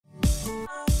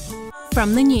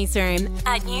From the newsroom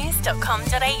at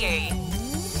news.com.au.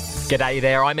 G'day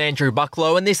there, I'm Andrew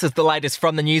Bucklow and this is the latest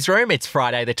from the newsroom. It's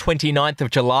Friday the 29th of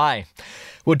July.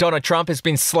 Well, Donald Trump has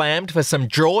been slammed for some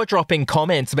jaw-dropping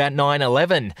comments about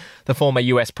 9/11. The former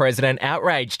US president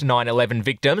outraged 9/11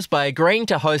 victims by agreeing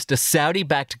to host a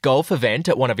Saudi-backed golf event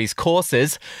at one of his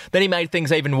courses. Then he made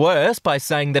things even worse by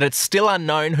saying that it's still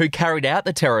unknown who carried out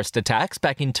the terrorist attacks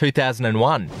back in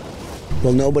 2001.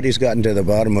 Well, nobody's gotten to the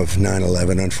bottom of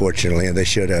 9/11, unfortunately, and they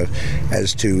should have,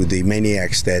 as to the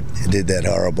maniacs that did that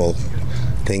horrible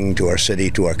thing to our city,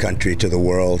 to our country, to the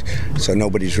world. So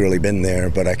nobody's really been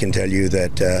there, but I can tell you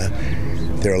that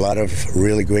there are a lot of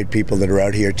really great people that are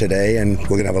out here today, and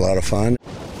we're going to have a lot of fun.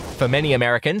 For many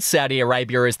Americans, Saudi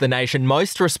Arabia is the nation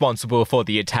most responsible for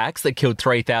the attacks that killed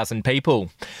 3,000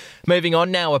 people. Moving on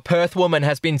now, a Perth woman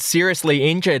has been seriously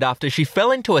injured after she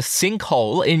fell into a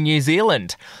sinkhole in New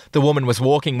Zealand. The woman was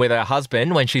walking with her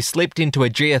husband when she slipped into a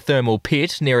geothermal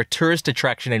pit near a tourist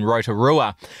attraction in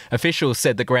Rotorua. Officials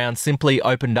said the ground simply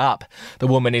opened up. The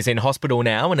woman is in hospital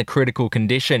now in a critical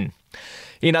condition.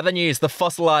 In other news, the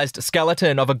fossilised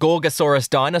skeleton of a Gorgosaurus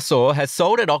dinosaur has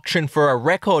sold at auction for a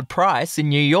record price in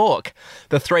New York.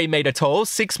 The 3-metre tall,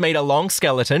 6-metre long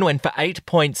skeleton went for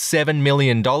 $8.7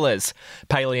 million.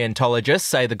 Paleontologists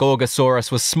say the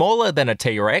Gorgosaurus was smaller than a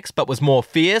T-Rex but was more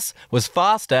fierce, was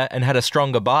faster and had a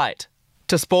stronger bite.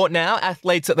 To sport now,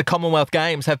 athletes at the Commonwealth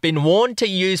Games have been warned to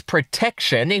use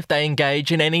protection if they engage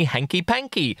in any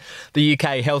hanky-panky. The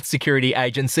UK Health Security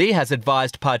Agency has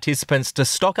advised participants to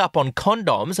stock up on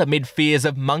condoms amid fears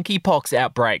of monkeypox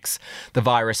outbreaks. The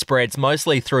virus spreads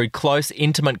mostly through close,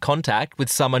 intimate contact with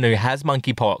someone who has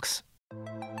monkeypox.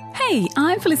 Hey,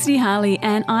 I'm Felicity Harley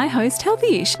and I host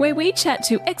Healthyish, where we chat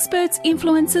to experts,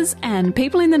 influencers and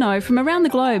people in the know from around the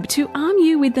globe to arm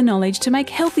you with the knowledge to make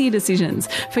healthier decisions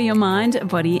for your mind,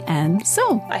 body and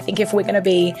soul. I think if we're going to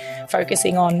be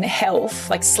focusing on health,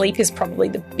 like sleep is probably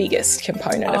the biggest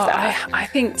component of that. I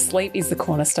think sleep is the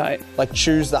cornerstone. Like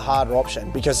choose the harder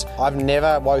option, because I've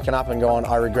never woken up and gone,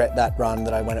 I regret that run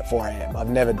that I went at 4 a.m. I've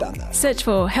never done that. Search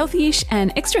for Healthyish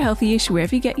and Extra Healthyish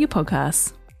wherever you get your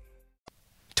podcasts.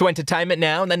 To entertainment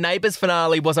now, and the Neighbours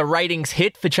finale was a ratings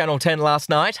hit for Channel 10 last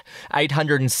night.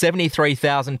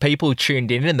 873,000 people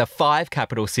tuned in the 5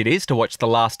 capital cities to watch the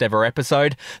last ever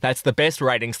episode. That's the best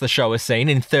ratings the show has seen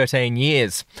in 13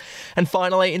 years. And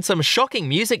finally, in some shocking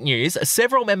music news,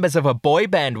 several members of a boy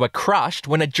band were crushed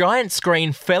when a giant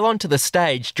screen fell onto the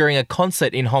stage during a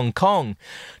concert in Hong Kong.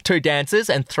 2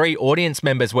 dancers and 3 audience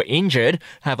members were injured.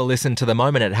 Have a listen to the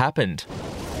moment it happened.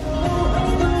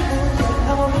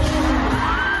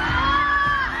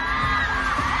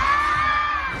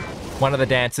 One of the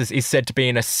dancers is said to be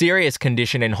in a serious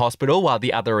condition in hospital while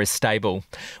the other is stable.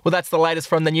 Well, that's the latest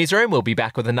from the newsroom. We'll be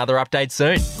back with another update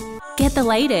soon. Get the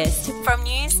latest from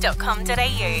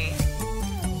news.com.au.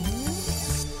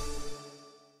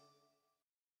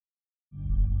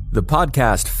 The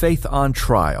podcast Faith on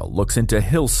Trial looks into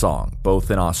Hillsong,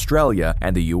 both in Australia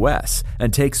and the US,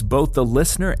 and takes both the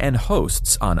listener and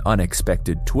hosts on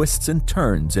unexpected twists and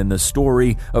turns in the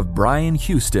story of Brian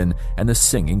Houston and the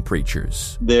Singing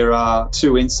Preachers. There are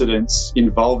 2 incidents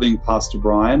involving Pastor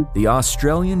Brian. The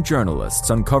Australian journalists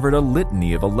uncovered a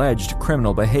litany of alleged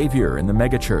criminal behaviour in the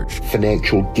megachurch.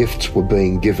 Financial gifts were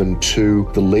being given to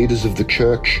the leaders of the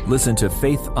church. Listen to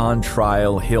Faith on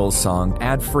Trial Hillsong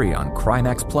ad-free on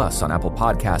Crimex Plus on Apple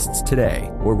Podcasts today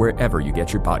or wherever you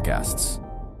get your podcasts.